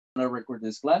gonna record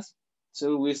this class.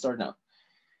 So we start now.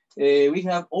 We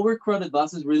have overcrowded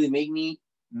buses really make me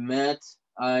mad.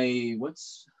 Uh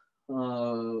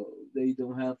they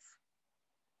don't have.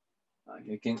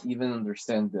 I can't even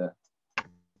understand the. I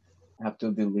have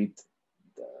to delete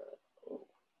the.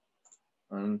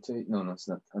 Oh, no, no, it's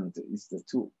not annotate. It's the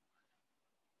tool.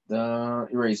 The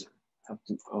eraser. Have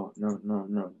to. Oh no, no,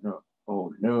 no, no.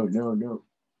 Oh no, no, no.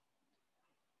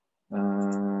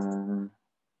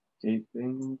 Okay,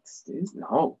 thanks. This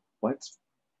no. What?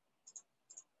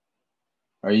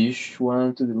 Are you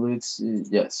want to delete?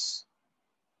 Yes.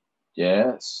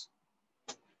 Yes.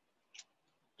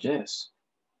 Yes.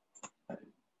 I,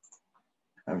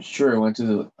 I'm sure I went to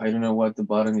the. I don't know what the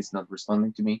button is not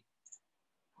responding to me.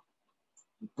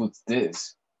 It puts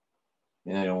this,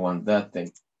 and I don't want that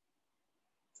thing.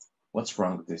 What's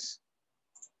wrong with this?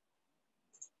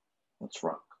 What's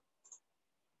wrong?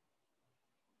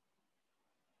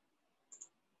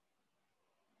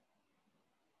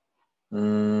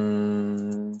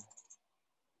 Um,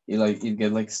 it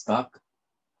get like stuck.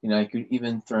 I could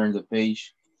even turn the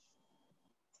page.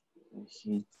 I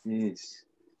hate this.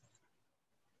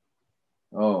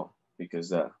 Oh, because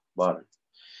that button.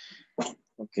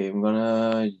 Okay, I'm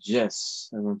gonna yes.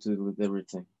 I'm going to delete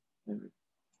everything.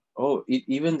 Oh, it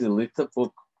even delete the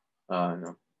book.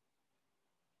 No.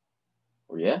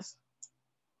 Or yes?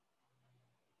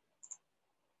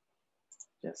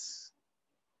 Yes.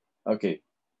 Okay,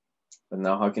 but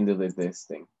now how can delete this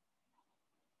thing?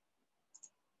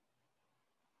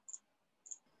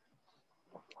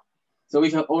 So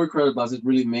we have overcrowded buses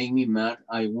really make me mad.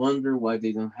 I wonder why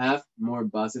they don't have more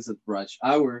buses at rush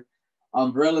hour.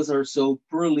 Umbrellas are so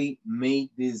poorly made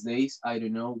these days. I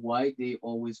don't know why they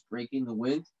always break in the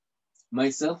wind. My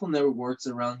cell phone never works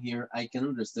around here. I can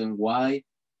understand why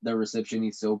the reception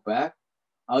is so bad.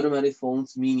 Automatic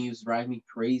phones menus drive me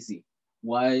crazy.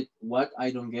 What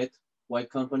I don't get, why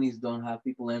companies don't have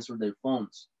people answer their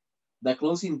phones. The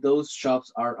clothes in those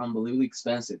shops are unbelievably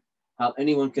expensive. How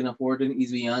anyone can afford them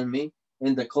is beyond me.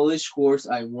 And the college course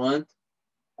I want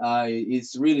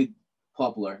is really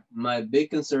popular. My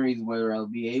big concern is whether I'll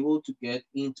be able to get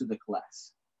into the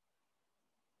class.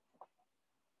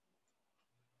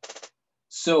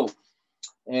 So,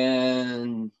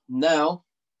 and now,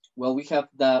 well, we have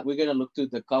that. We're gonna look to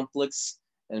the complex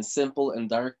and simple and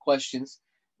direct questions.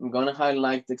 I'm gonna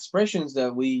highlight the expressions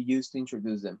that we use to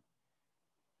introduce them.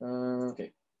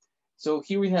 Okay. So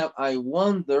here we have I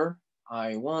wonder.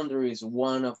 I wonder is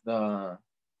one of the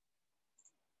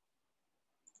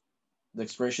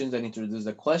expressions that introduce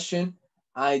the question.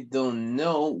 I don't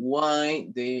know why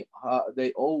they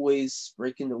always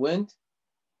break in the wind.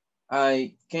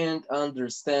 I can't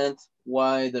understand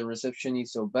why the reception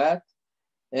is so bad.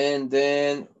 And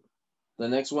then the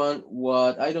next one,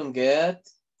 what I don't get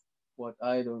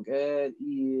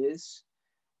is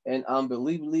and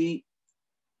unbelievably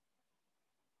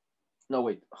no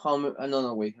wait how no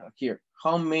no wait here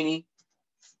how many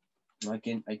I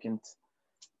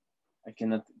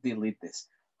cannot delete this.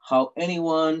 How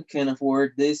anyone can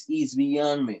afford this is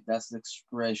beyond me. That's the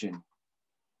expression.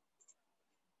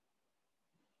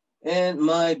 And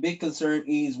my big concern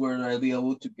is whether I'll be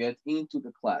able to get into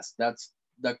the class. That's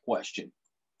the question.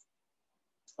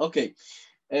 Okay,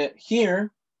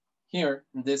 here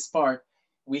in this part,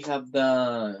 we have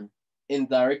the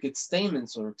indirect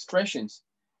statements or expressions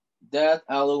that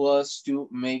allow us to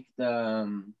make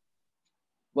well,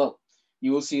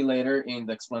 you will see later in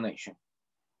the explanation.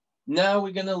 Now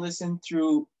we're gonna listen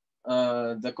through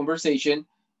the conversation,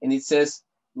 and it says,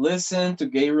 listen to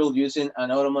Gabriel using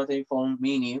an automatic phone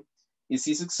menu. Is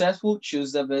he successful?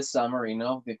 Choose the best summary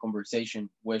of the conversation.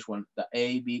 Which one, the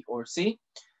A, B, or C?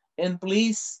 And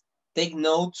please take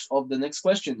notes of the next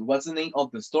question. What's the name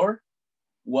of the store?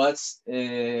 What's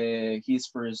his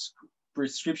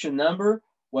prescription number?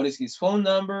 What is his phone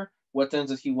number? What time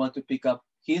does he want to pick up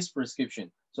his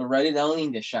prescription? So write it down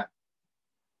in the chat.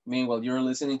 Meanwhile, you're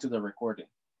listening to the recording.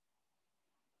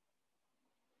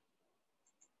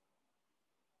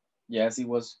 Yes, it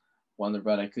was wonder,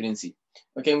 but I couldn't see.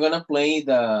 Okay, I'm gonna play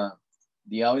the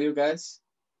audio, guys.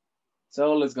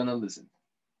 So let's gonna listen.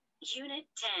 Unit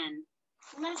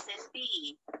 10, Lesson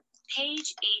B,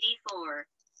 page 84.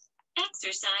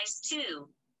 Exercise 2.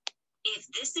 If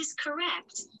this is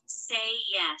correct, say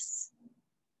yes.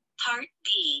 Part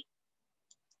B.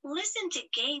 Listen to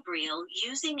Gabriel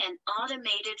using an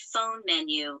automated phone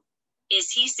menu.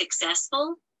 Is he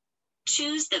successful?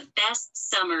 Choose the best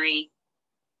summary.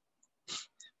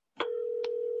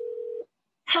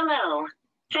 Hello.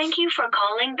 Thank you for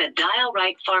calling the Dial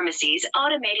Right Pharmacy's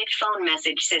automated phone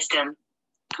message system.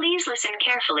 Please listen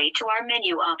carefully to our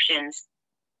menu options.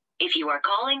 If you are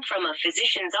calling from a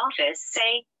physician's office,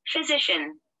 say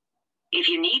physician. If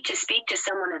you need to speak to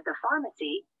someone at the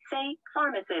pharmacy, say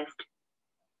pharmacist.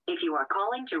 If you are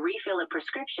calling to refill a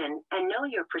prescription and know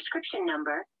your prescription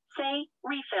number, say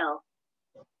refill.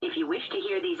 If you wish to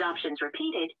hear these options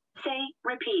repeated, say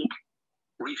repeat.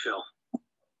 Refill.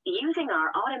 Using our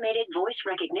automated voice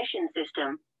recognition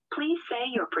system, please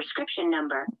say your prescription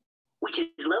number, which is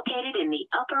located in the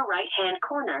upper right-hand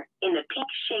corner in the pink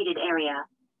shaded area.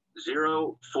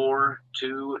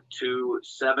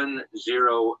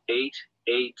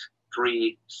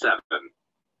 04227088837.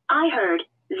 I heard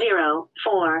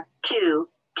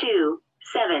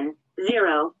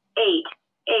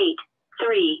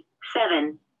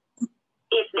 04227088837.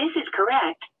 If this is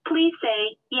correct, please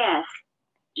say yes.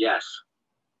 Yes.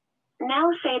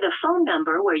 Now say the phone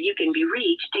number where you can be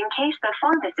reached in case the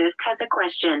pharmacist has a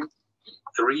question.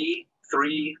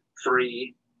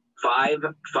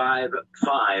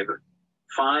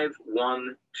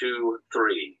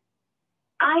 333-555-5123.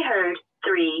 I heard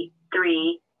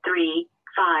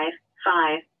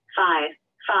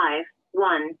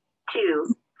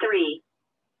 333-555-5123.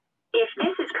 If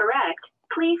this is correct,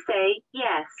 please say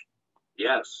yes.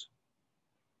 Yes.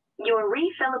 Your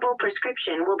refillable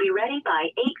prescription will be ready by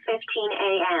 8:15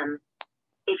 a.m.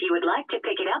 If you would like to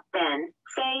pick it up then,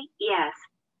 say yes.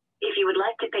 If you would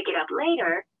like to pick it up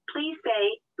later, please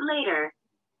say later.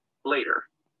 Later.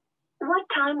 What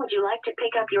time would you like to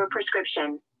pick up your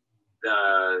prescription?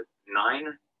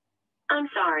 9? I'm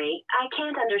sorry, I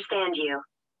can't understand you.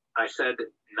 I said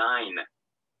 9.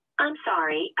 I'm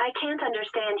sorry, I can't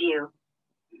understand you.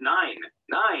 9.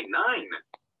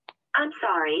 I'm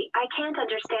sorry, I can't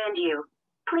understand you.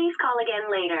 Please call again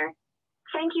later.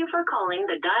 Thank you for calling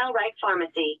the Dial Right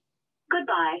Pharmacy.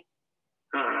 Goodbye.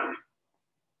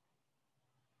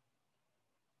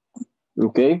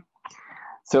 Okay.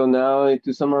 So now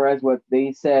to summarize what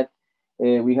they said,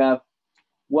 we have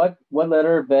what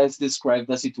letter best describes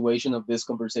the situation of this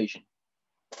conversation?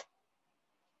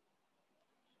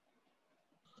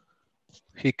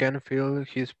 He can't fill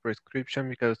his prescription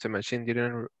because the machine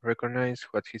didn't recognize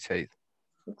what he said.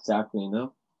 Exactly,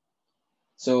 no?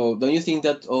 So don't you think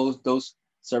that all those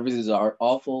services are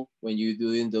awful when you're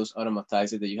doing those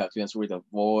automatized that you have to answer with a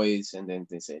voice and then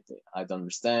they say, I don't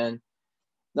understand.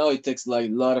 No, it takes like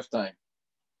a lot of time,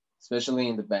 especially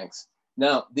in the banks.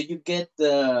 Now, did you get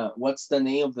what's the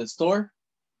name of the store?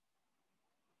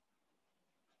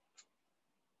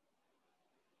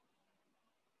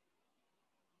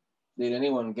 Did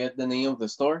anyone get the name of the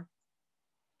store?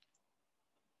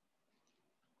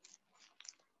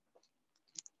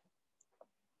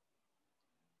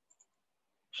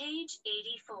 Page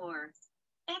 84.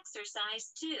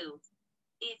 Exercise 2.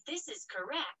 If this is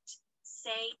correct,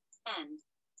 say ends.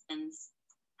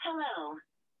 Hello.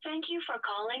 Thank you for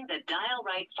calling the Dial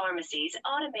Right Pharmacy's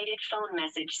automated phone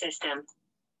message system.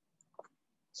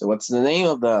 So what's the name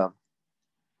of the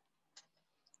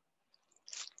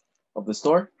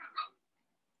store?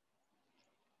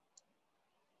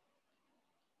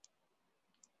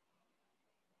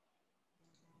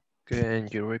 Can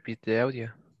you repeat the audio?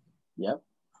 Yep.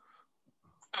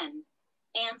 And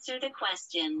answer the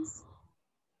questions.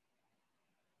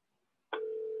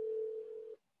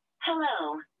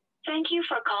 Hello. Thank you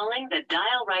for calling the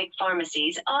Dial Right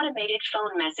Pharmacy's automated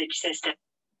phone message system.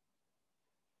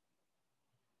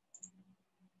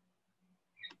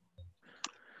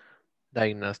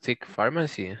 Diagnostic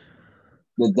pharmacy.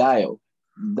 The dial.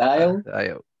 Dial?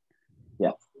 Dial.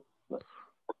 Yeah.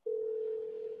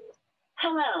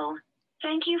 Hello.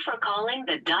 Thank you for calling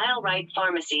the Dial Right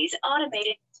Pharmacy's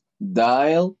automated...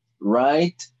 Dial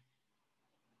right.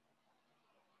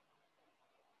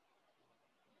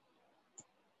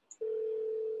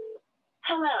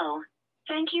 Hello.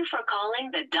 Thank you for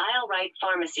calling the Dial Right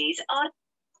Pharmacy's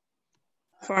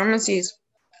Pharmacies.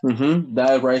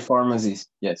 Dial right pharmacies.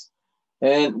 Yes.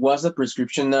 And what's the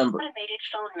prescription number? automated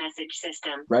phone message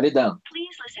system. Write it down.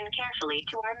 Please listen carefully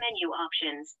to our menu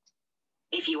options.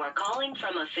 If you are calling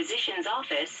from a physician's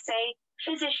office, say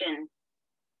physician.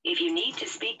 If you need to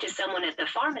speak to someone at the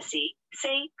pharmacy,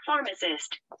 say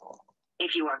pharmacist.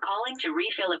 If you are calling to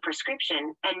refill a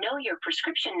prescription and know your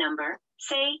prescription number,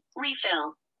 say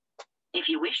refill. If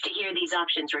you wish to hear these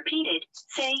options repeated,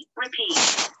 say repeat.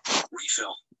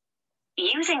 Refill.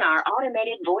 Using our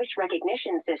automated voice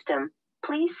recognition system,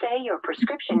 please say your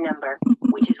prescription number,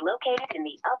 which is located in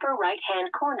the upper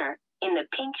right-hand corner in the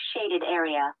pink shaded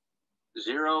area.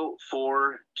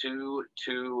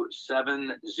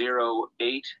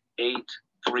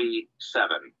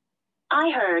 04227088837.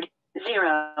 I heard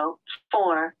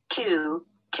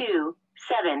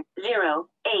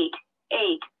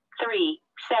 04227088837.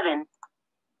 7.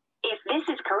 If this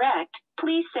is correct,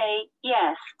 please say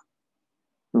yes.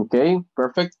 Okay,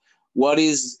 perfect. What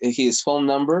is his phone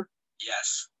number?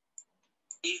 Yes.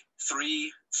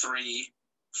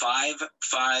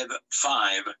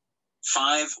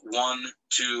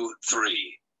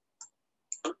 335555123.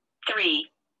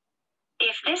 3.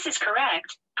 If this is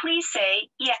correct, please say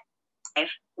yes. 5,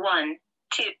 1,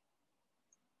 2.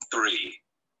 3.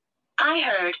 I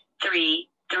heard 3,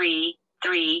 3,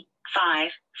 3,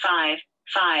 5, 5,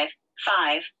 5,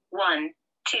 5, 1,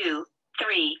 2,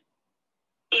 3.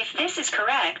 If this is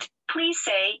correct, please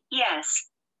say yes.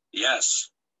 Yes.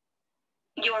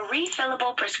 Your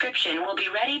refillable prescription will be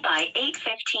ready by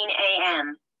 8:15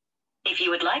 a.m. If you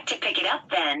would like to pick it up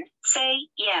then, say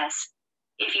yes.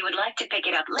 If you would like to pick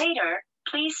it up later,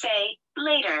 please say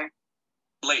later.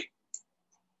 Late.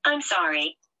 I'm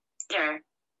sorry. Later.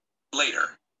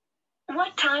 Later.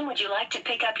 What time would you like to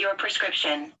pick up your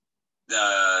prescription?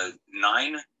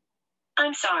 9.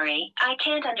 I'm sorry, I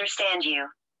can't understand you.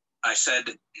 I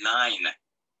said 9.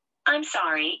 I'm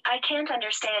sorry, I can't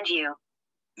understand you.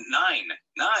 9.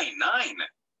 9. 9.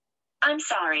 I'm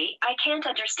sorry, I can't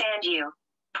understand you.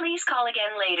 Please call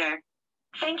again later.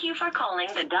 Thank you for calling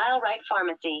the Dial Right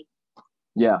Pharmacy.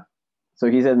 Yeah.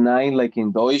 So he said 9 like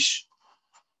in Deutsch.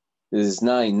 This is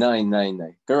 9, 9, 9,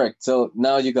 9. Correct. So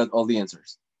now you got all the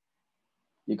answers.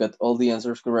 You got all the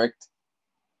answers correct.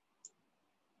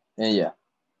 And yeah,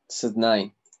 it said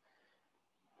 9.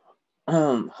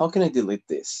 How can I delete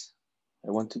this?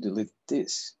 I want to delete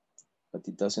this, but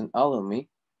it doesn't allow me.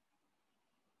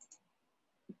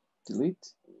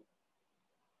 Delete.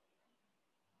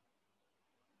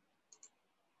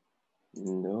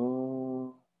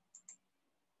 No.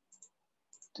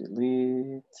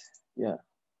 Delete. Yeah.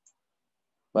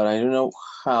 But I don't know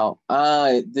how.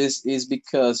 This is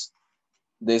because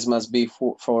this must be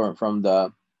from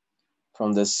the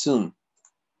Zoom.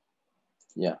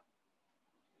 Yeah.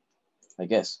 I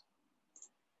guess.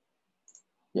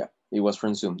 Yeah, it was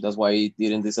from Zoom. That's why it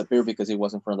didn't disappear, because it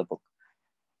wasn't from the book.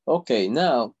 Okay,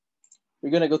 now we're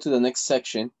gonna go to the next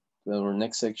section,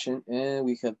 and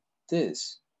we have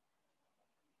this.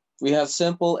 We have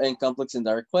simple and complex and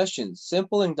direct questions.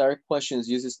 Simple and direct questions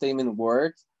use a statement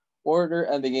word, order,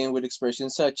 and begin with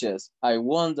expressions such as, I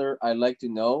wonder, I like to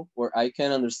know, or I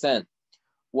can understand.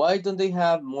 Why don't they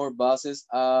have more buses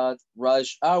at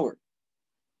rush hour?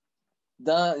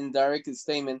 The indirect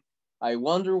statement, I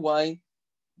wonder why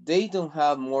they don't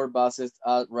have more buses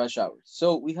at rush hour.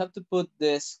 So we have to put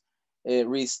this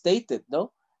restated,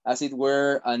 no? As it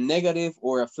were a negative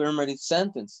or affirmative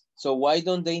sentence. So why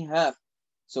don't they have?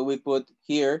 So we put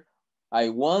here, I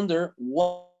wonder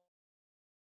why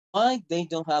they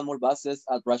don't have more buses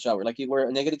at rush hour, like it were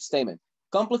a negative statement.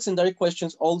 Complex and direct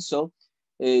questions also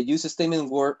use a statement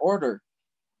word order.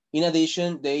 In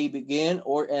addition, they begin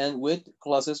or end with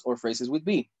clauses or phrases with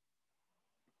be.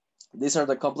 These are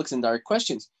the complex and direct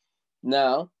questions.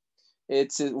 Now,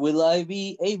 it's will I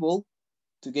be able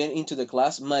to get into the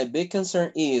class? My big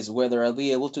concern is whether I'll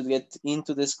be able to get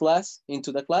into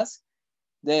the class.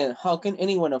 Then how can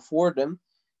anyone afford them?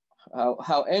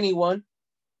 How anyone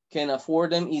can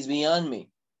afford them is beyond me.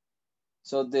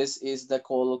 So this is the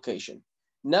co-location.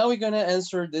 Now we're gonna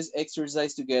answer this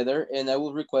exercise together, and I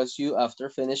will request you after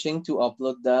finishing to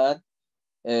upload that,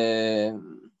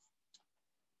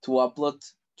 to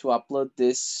upload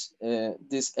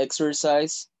this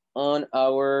exercise on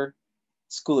our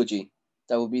Schoology.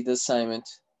 That will be the assignment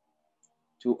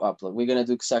to upload. We're gonna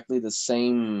do exactly the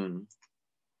same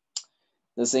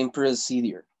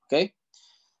procedure, okay?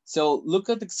 So look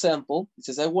at the example. It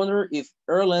says, I wonder if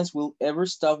airlines will ever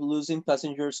stop losing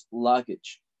passengers'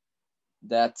 luggage.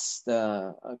 That's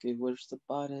the, okay, where's the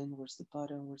button? Where's the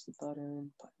button? Where's the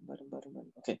button?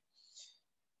 Button. Okay.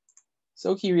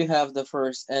 So here you have the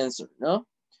first answer, no?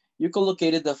 You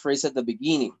collocated the phrase at the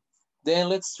beginning. Then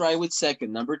let's try with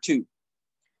second, number 2.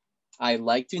 I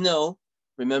like to know.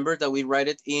 Remember that we write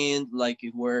it in like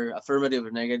it were affirmative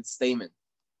or negative statement.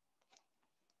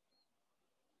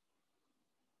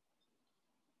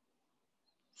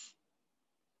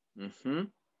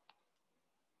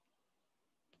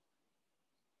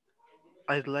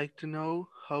 I'd like to know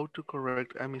how to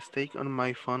correct a mistake on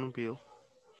my phone bill.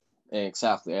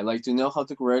 Exactly. I like to know how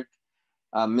to correct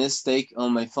a mistake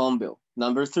on my phone bill.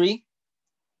 Number 3.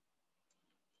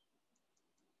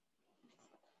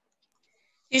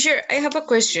 Teacher, I have a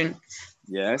question.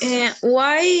 Yes.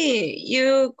 Why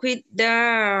you quit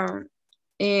the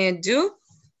do?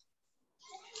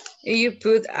 You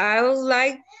put I would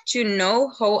like to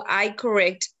know how I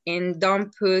correct and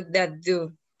don't put that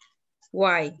do.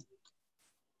 Why?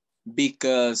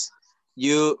 Because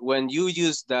When you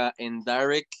use the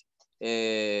indirect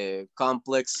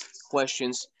complex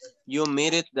questions, you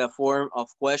omitted the form of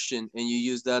question and you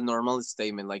use the normal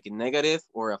statement like a negative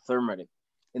or affirmative.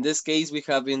 In this case, we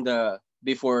have in the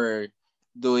before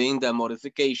doing the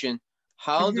modification,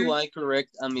 how do Mhm. I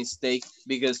correct a mistake?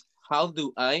 Because how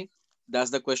do I,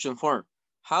 that's the question form.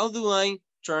 How do I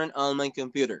turn on my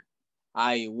computer?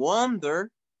 I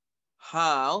wonder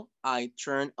how I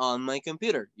turn on my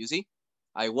computer. You see,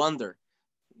 I wonder.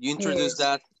 You introduce Yes.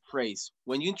 that phrase.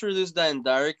 When you introduce the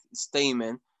indirect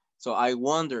statement, so I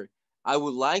wonder, I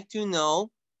would like to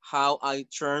know how I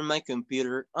turn my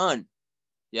computer on.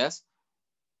 Yes.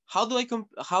 How do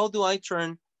I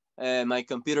turn my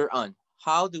computer on?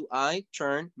 How do I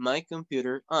turn my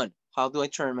computer on? How do I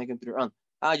turn my computer on?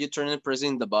 Ah, you turn it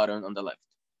pressing the button on the left,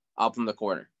 up in the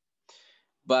corner.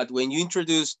 But when you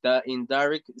introduce the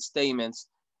indirect statements,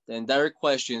 the indirect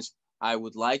questions, I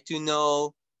would like to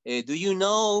know, do you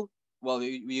know? Well,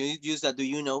 you use that, do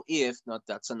you know if, not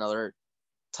that's another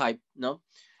type, no?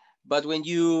 But when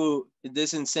you,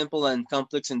 this in simple and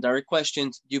complex and direct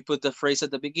questions, you put the phrase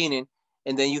at the beginning,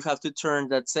 and then you have to turn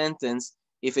that sentence.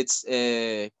 If it's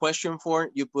a question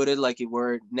form, you put it like a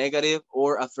word negative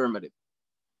or affirmative.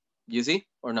 You see,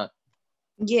 or not?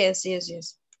 Yes, yes,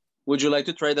 yes. Would you like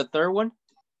to try the third one?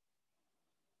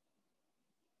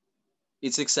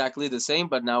 It's exactly the same,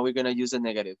 but now we're gonna use a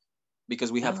negative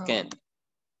because we have Oh. can.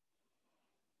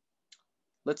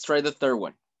 Let's try the third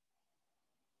one.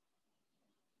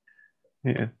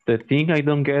 Yeah. The thing I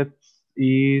don't get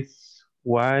is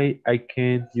why I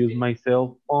can't use my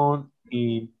cell phone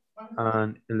in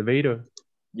an elevator.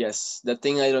 Yes, the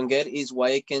thing I don't get is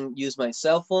why I can use my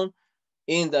cell phone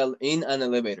in an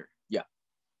elevator. Yeah.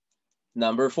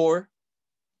 Number 4.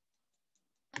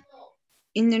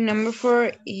 In the number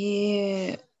 4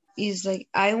 is like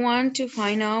I want to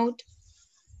find out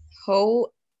how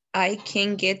I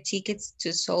can get tickets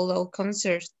to solo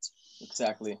concerts.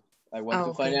 Exactly. I want Oh,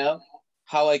 to find okay. out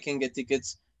how I can get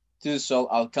tickets to sold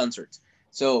out concerts.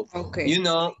 So Okay. you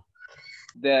know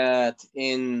that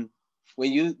in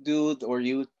when you do or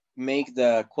you make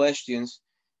the questions,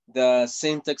 the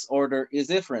syntax order is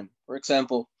different. For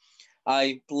example,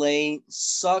 I play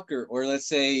soccer, or let's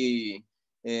say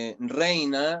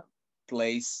Reina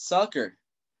plays soccer.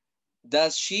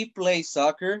 Does she play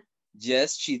soccer?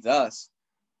 Yes, she does.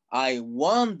 I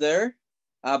wonder.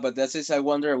 But that says I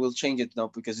wonder. I will change it now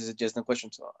because it's just a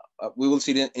question. So we will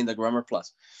see it in the grammar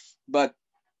plus. But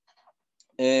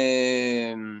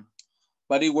um,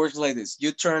 but it works like this.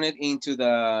 You turn it into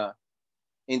the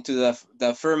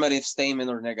affirmative statement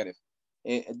or negative.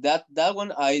 That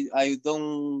one I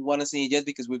don't want to say it yet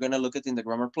because we're gonna look at it in the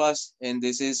grammar plus, and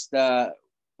this is the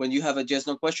when you have a yes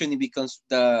no question, it becomes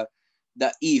the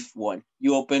if one.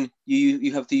 You open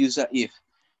you have to use a if.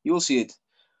 You will see it.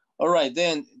 All right,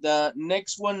 then the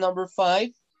next one, number 5,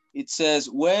 it says,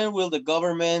 when will the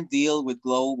government deal with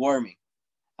global warming?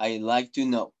 I like to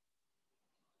know.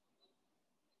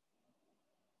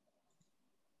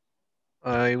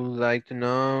 I would like to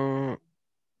know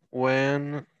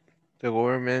when the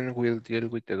government will deal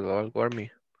with the global warming.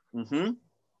 Mm-hmm.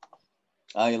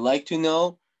 I like to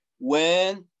know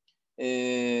when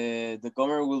the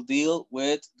government will deal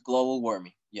with global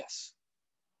warming. Yes.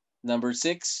 Number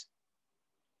 6.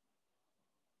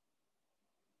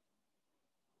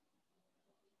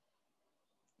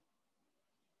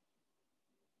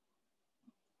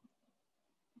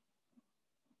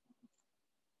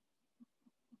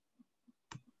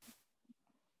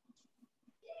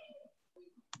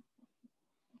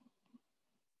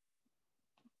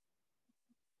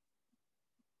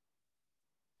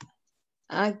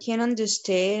 I can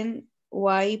understand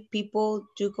why people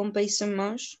do complain so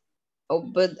much. Oh,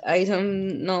 but I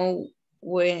don't know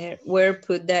where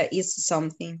put that is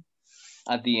something.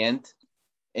 At the end,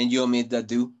 and you omit the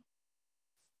do.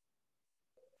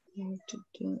 How to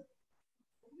do.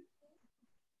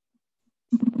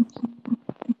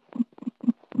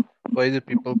 Why do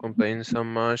people complain so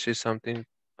much is something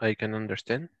I can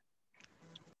understand.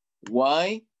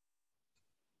 Why?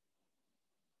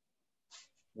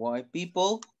 Why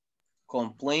people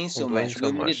complain so Complain much? We so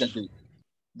omitted the much. do.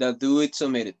 The do it's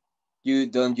omitted. You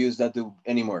don't use that do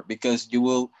anymore because you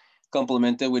will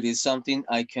complement it with is something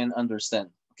I can understand.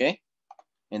 Okay?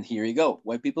 And here you go.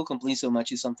 Why people complain so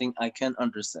much is something I can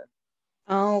understand.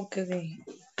 Oh, okay.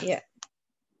 Yeah.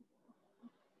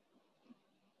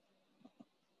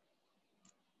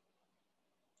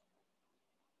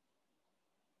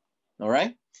 All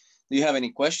right? Do you have any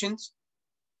questions?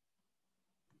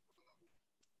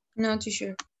 Not too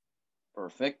sure.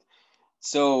 Perfect.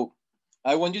 So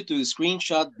I want you to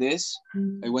screenshot this.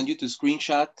 I want you to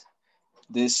screenshot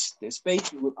this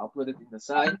page. You will upload it in the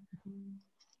site.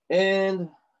 And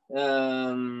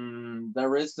the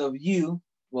rest of you,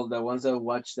 well, the ones that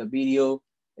watch the video,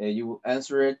 you will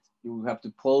answer it. You will have to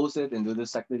post it and do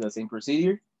exactly the same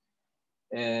procedure.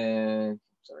 And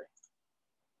sorry.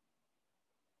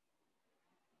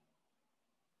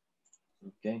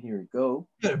 Okay, here we go.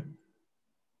 Sure.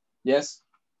 Yes.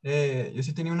 Yo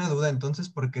sí tenía una duda, entonces,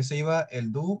 ¿por qué se iba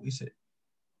el do y se...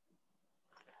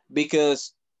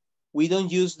 Because we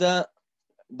don't use the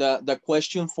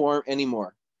question form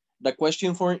anymore. The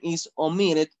question form is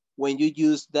omitted when you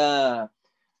use the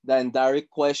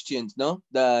indirect questions, no?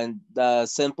 The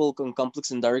simple and complex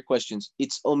indirect questions.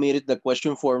 It's omitted the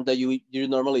question form that you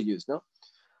normally use, no?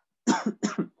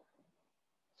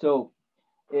 So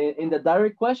in the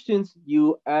direct questions,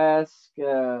 you ask,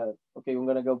 okay, I'm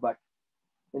gonna go back.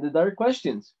 In the direct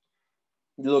questions,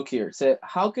 look here, say,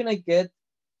 how can I get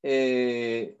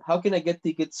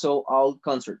tickets so I'll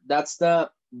concert? That's the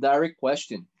direct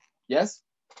question, yes?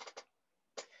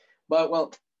 But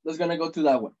well, let's gonna go to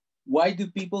that one. Why do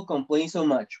people complain so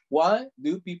much? Why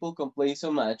do people complain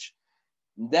so much?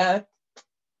 That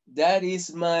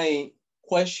is my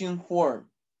question form.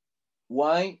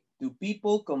 Why do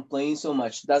people complain so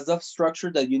much? That's the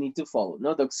structure that you need to follow.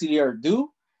 No, the auxiliary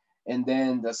do, and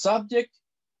then the subject,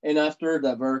 and after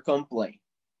the verb complain.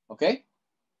 Okay?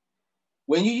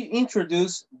 When you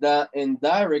introduce the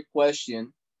indirect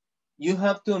question, you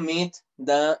have to omit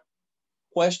the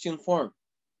question form.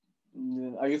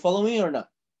 Are you following me or not?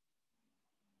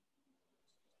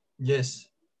 Yes.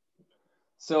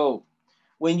 So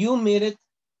when you omit it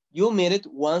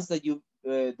once that you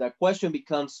the question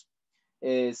becomes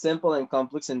a simple and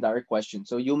complex and direct question.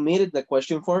 So you omitted the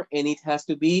question form, and it has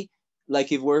to be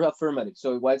like if we're affirmative.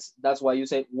 So that's why you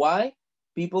say, why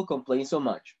people complain so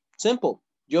much? Simple.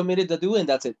 You omitted the do, and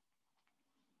that's it.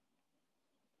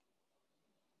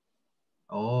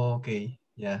 Oh, okay,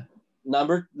 yeah.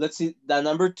 Let's see, the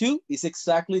number 2 is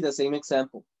exactly the same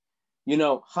example. You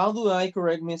know, how do I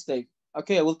correct mistake?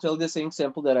 Okay, I will tell the same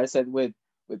example that I said with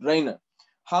Reina.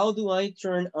 How do I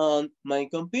turn on my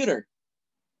computer?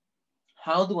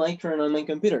 How do I turn on my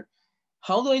computer?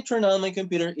 How do I turn on my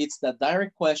computer? It's the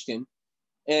direct question,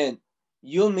 and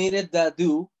you omitted that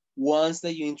do once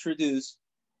that you introduce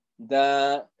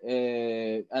the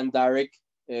indirect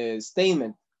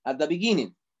statement at the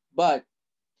beginning. But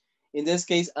in this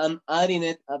case, I'm adding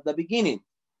it at the beginning.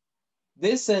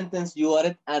 This sentence, you add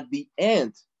it at the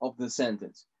end of the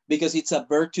sentence because it's a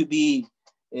verb to be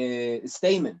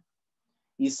statement.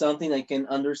 It's something I can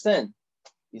understand.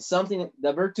 It's something,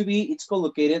 the verb to be, it's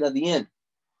collocated at the end.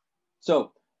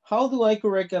 So how do I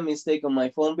correct a mistake on my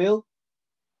phone bill?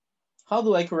 How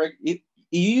do I correct, if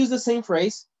you use the same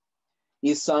phrase,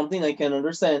 is something I can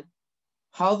understand.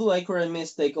 How do I correct a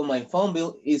mistake on my phone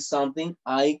bill is something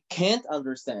I can't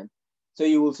understand. So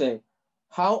you will say,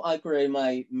 how I correct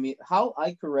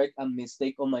a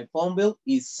mistake on my phone bill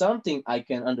is something I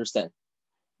can understand.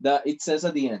 That it says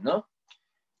at the end, no?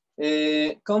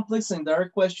 Complex and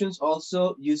direct questions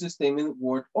also use a statement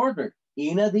word order.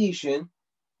 In addition,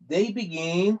 they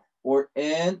begin or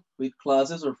end with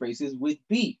clauses or phrases with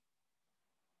be.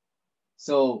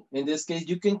 So in this case,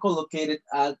 you can collocate it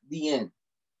at the end.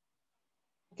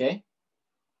 Okay?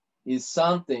 Is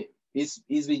something, is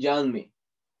beyond me.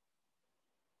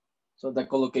 So the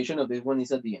collocation of this one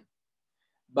is at the end.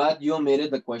 But you omitted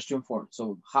the question form.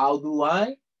 So how do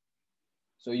I?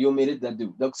 So you omitted the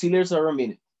do. The auxiliaries are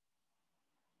omitted.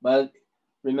 But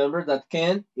remember that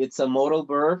can, it's a modal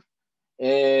verb,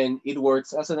 and it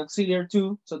works as an auxiliary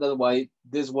too. So that's why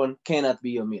this one cannot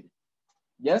be omitted.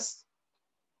 Yes?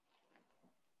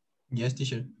 Yes,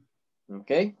 teacher.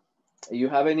 Okay. You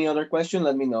have any other question?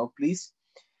 Let me know, please.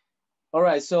 All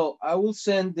right, so I will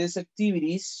send these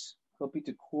activities, copy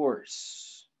to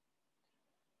course.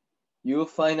 You will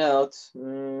find out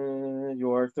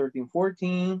you are 13,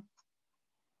 14.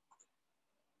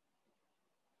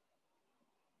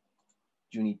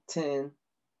 Unit 10.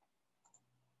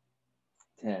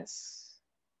 Test.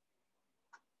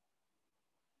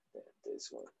 This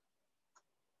one.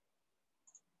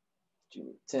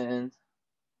 Unit 10.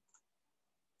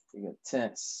 We got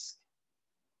test.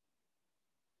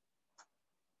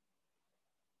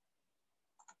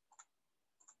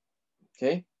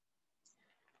 Okay.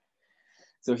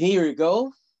 So here you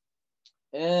go.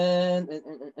 And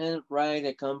write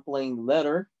a complaint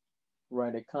letter.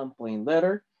 Write a complaint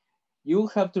letter. You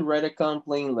have to write a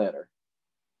complaint letter.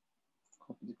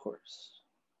 Copy the course.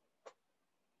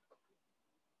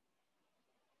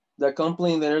 The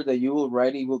complaint letter that you will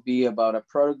write, it will be about a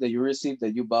product that you received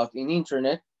that you bought in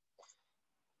internet.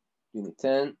 Unit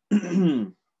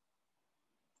 10.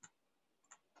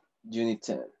 Unit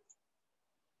 10.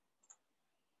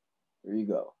 There you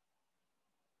go.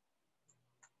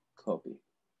 Copy.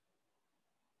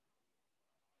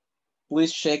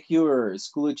 Please check your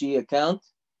Schoology account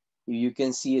if you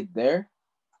can see it there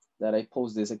that I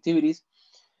post these activities.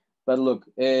 But look,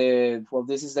 well,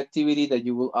 this is the activity that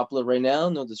you will upload right now,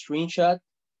 not the screenshot,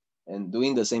 and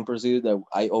doing the same procedure that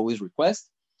I always request.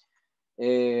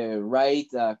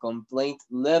 Write a complaint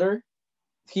letter.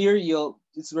 Here,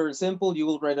 it's very simple. You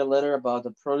will write a letter about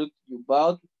the product you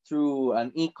bought through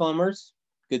an e-commerce.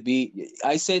 Could be,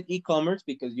 I said e-commerce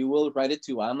because you will write it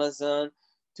to Amazon,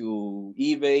 to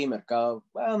eBay, Mercado.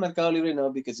 Well, Mercado Libre, no,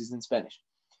 because it's in Spanish.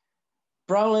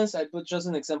 Problems, I put just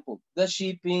an example. The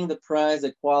shipping, the price,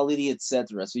 the quality,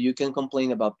 etc. So you can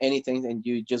complain about anything and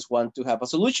you just want to have a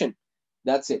solution.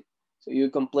 That's it. So you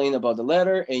complain about the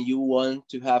letter and you want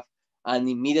to have an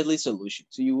immediately solution.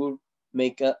 So you will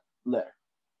make a letter.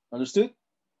 Understood?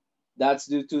 That's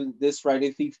due to this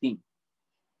Friday 15.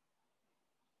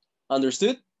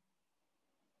 Understood?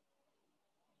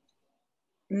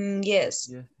 Yes.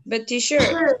 Yes. But teacher,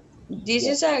 this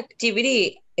Yes. is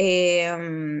activity,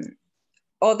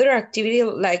 other activity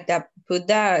like that, put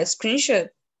the screenshot.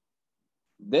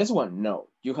 This one, no.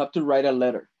 You have to write a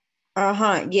letter.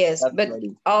 Yes, That's but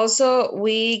ready. also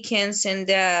we can send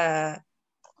the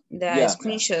Yeah.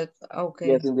 screenshot. Okay.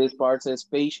 Yes, in this part says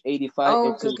page 85, Oh,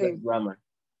 okay, exercise okay. grammar.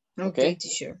 Okay, Okay?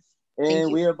 teacher. Thank And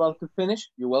you. we're about to finish.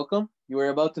 You're welcome. You are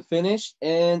about to finish,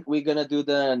 and we're gonna do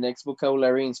the next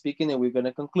vocabulary in speaking, and we're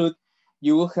gonna conclude.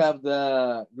 You will have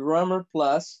the grammar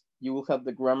plus. You will have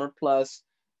the grammar plus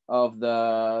of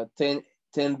the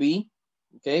 10B,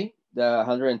 okay, the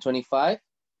 125,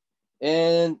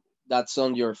 and that's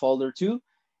on your folder too,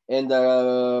 and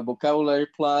the vocabulary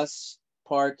plus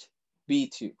part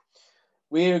B2.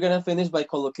 We're gonna finish by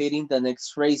collocating the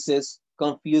next phrases: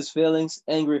 confused feelings,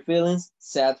 angry feelings,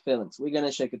 sad feelings. We're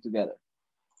gonna check it together.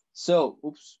 So,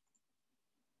 oops.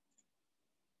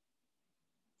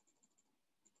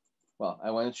 Well,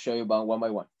 I wanted to show you about one by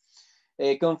one.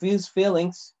 Confused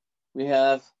feelings, we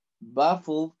have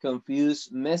baffled,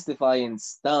 confused, mystified, and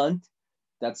stunned.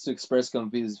 That's to express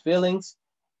confused feelings.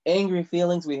 Angry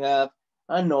feelings, we have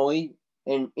annoyed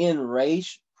and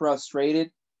enraged,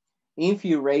 frustrated,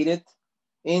 infuriated,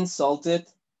 insulted,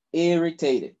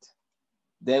 irritated.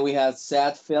 Then we have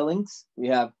sad feelings. We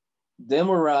have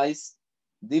demoralized,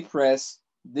 depressed,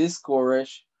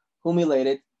 discouraged,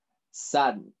 humiliated,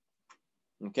 saddened.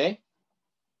 Okay?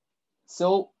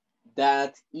 So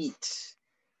that it.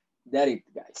 That it,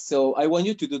 guys. So I want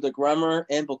you to do the grammar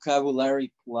and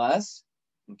vocabulary plus.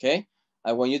 Okay?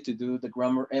 I want you to do the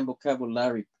grammar and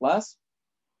vocabulary plus.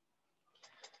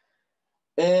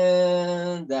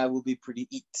 And that will be pretty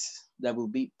it. That will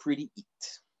be pretty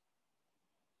it.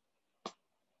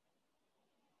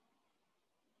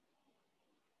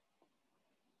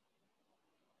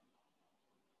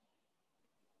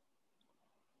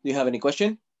 Do you have any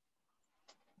question?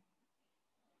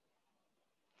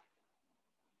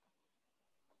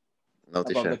 No, About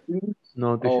the teacher. activities? No,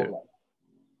 All teacher. right.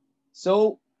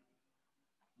 So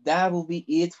that will be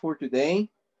it for today.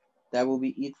 That will be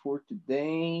it for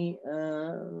today.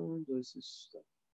 This is